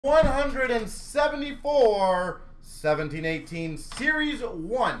174, 1718 Series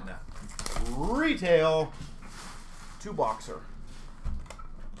 1. Retail 2-boxer.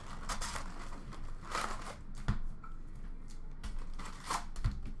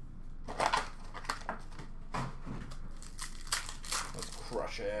 Let's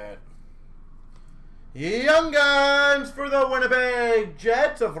crush it. Young Guns for the Winnipeg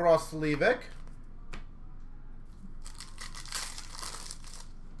Jets of Roslevic.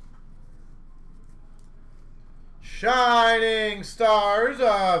 Shining Stars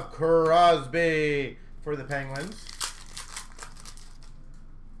of Crosby for the Penguins.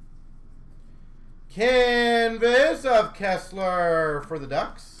 Canvas of Kessler for the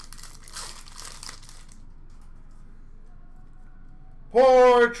Ducks.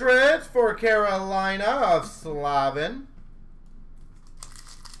 Portraits for Carolina of Slavin.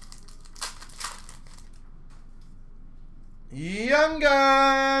 Young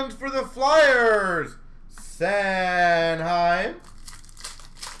Guns for the Flyers. Sanheim.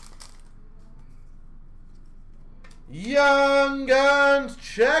 Young Guns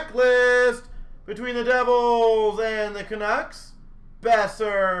checklist between the Devils and the Canucks.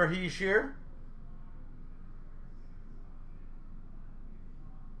 Besser Hischier.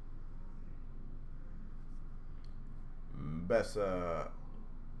 Besser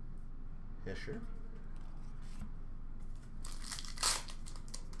Hischier.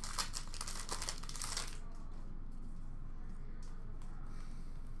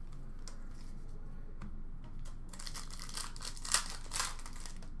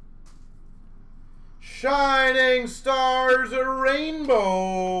 Shining Stars, a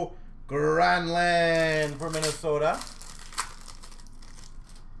Rainbow, Granlund for Minnesota.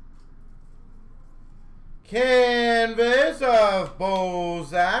 Canvas of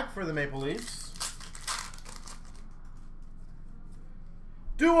Bozak for the Maple Leafs.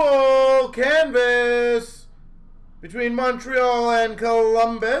 Dual Canvas between Montreal and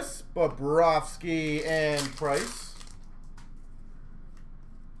Columbus, Bobrovsky and Price.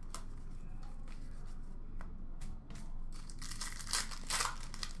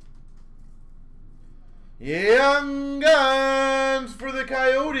 Young Guns for the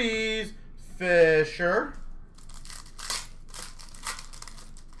Coyotes, Fisher.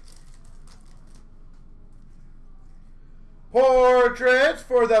 Portraits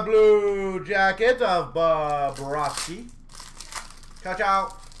for the Blue Jacket of Bobrovsky. Ciao,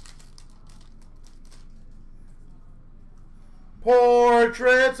 ciao.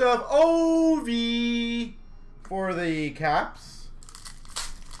 Portraits of Ovi for the Caps.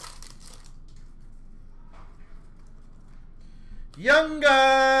 Young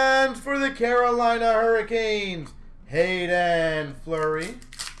Guns for the Carolina Hurricanes, Hayden Fleury.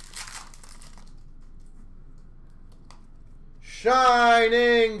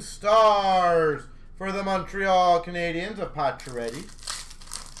 Shining Stars for the Montreal Canadiens of Pacioretty.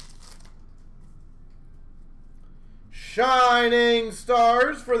 Shining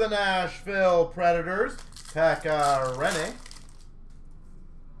Stars for the Nashville Predators, Pekka Rinne.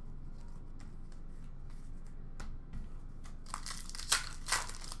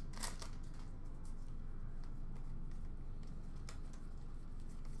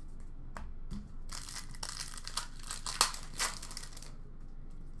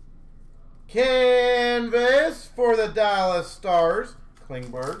 Canvas for the Dallas Stars,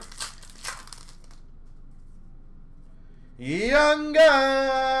 Klingberg. Young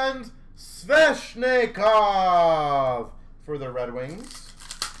Guns, Svechnikov for the Red Wings.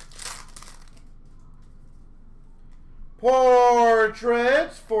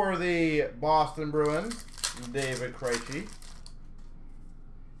 Portraits for the Boston Bruins, David Krejci.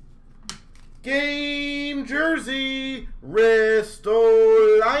 Game jersey,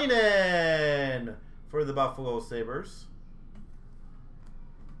 Ristolainen for the Buffalo Sabres.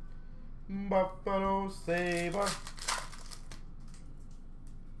 Buffalo Sabres.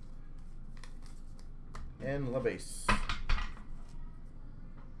 And LaBase.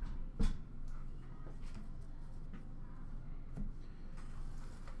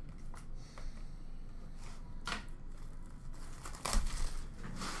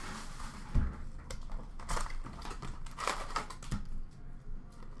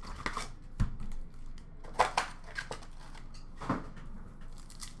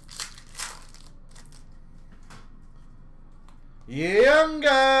 Young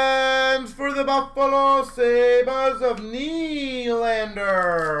Guns for the Buffalo Sabres of Nylander.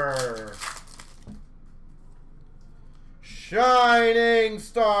 Shining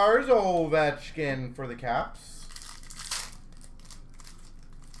Stars, Ovechkin for the Caps.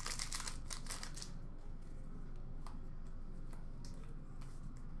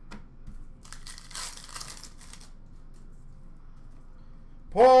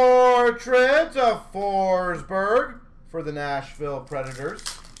 Portrait of Forsberg for the Nashville Predators.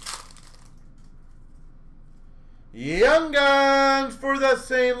 Young Guns for the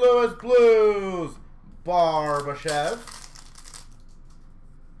St. Louis Blues, Barbashev.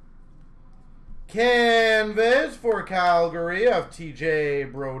 Canvas for Calgary of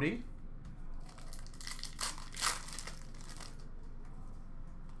TJ Brody.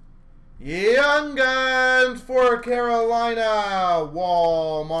 Young Guns for Carolina,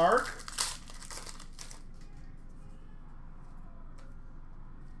 Wallmark.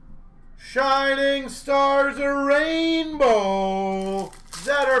 Shining Stars, a Rainbow,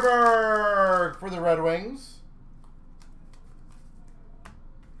 Zetterberg for the Red Wings.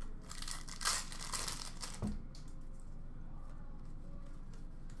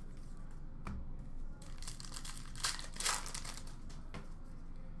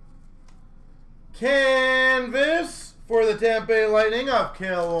 Canvas for the Tampa Bay Lightning of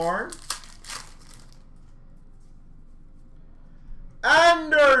Killorn.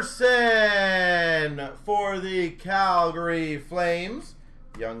 Anderson for the Calgary Flames,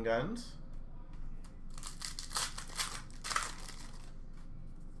 Young Guns.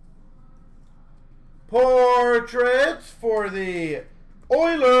 Portraits for the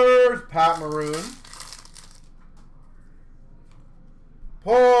Oilers, Pat Maroon.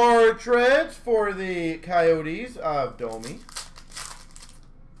 Portraits for the Coyotes of Domi.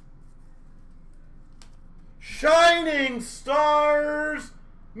 Shining Stars,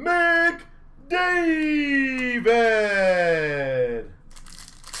 McDavid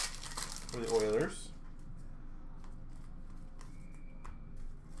for the Oilers.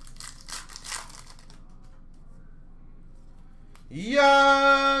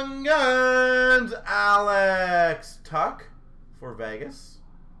 Young Guns, Alex Tuck for Vegas.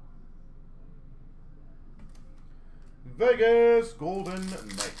 Vegas Golden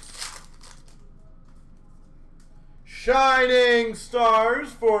Knights. Shining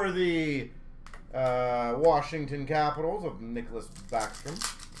Stars for the Washington Capitals of Nicholas Backstrom.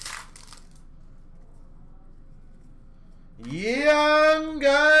 Young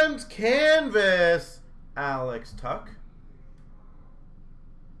Guns Canvas, Alex Tuck.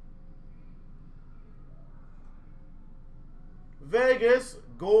 Vegas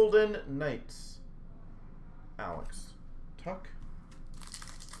Golden Knights, Alex Tuck.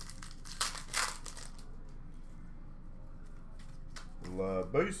 La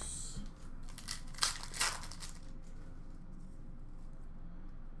Base.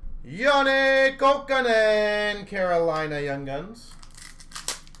 Yannick Kokkonen, Carolina Young Guns.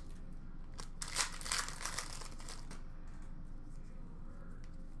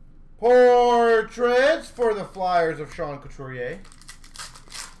 Portraits for the Flyers of Sean Couturier.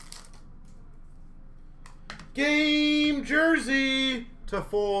 Game jersey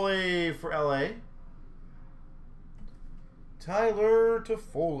Toffoli for LA. Tyler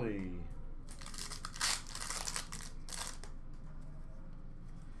Toffoli.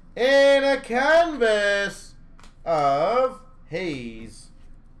 And a canvas of Hayes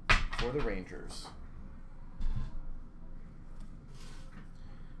for the Rangers.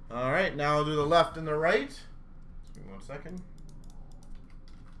 All right, now I'll do the left and the right. Give me 1 second.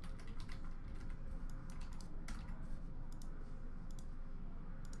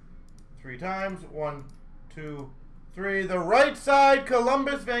 Three times. 1, 2, 3. The right side,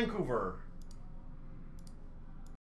 Columbus, Vancouver.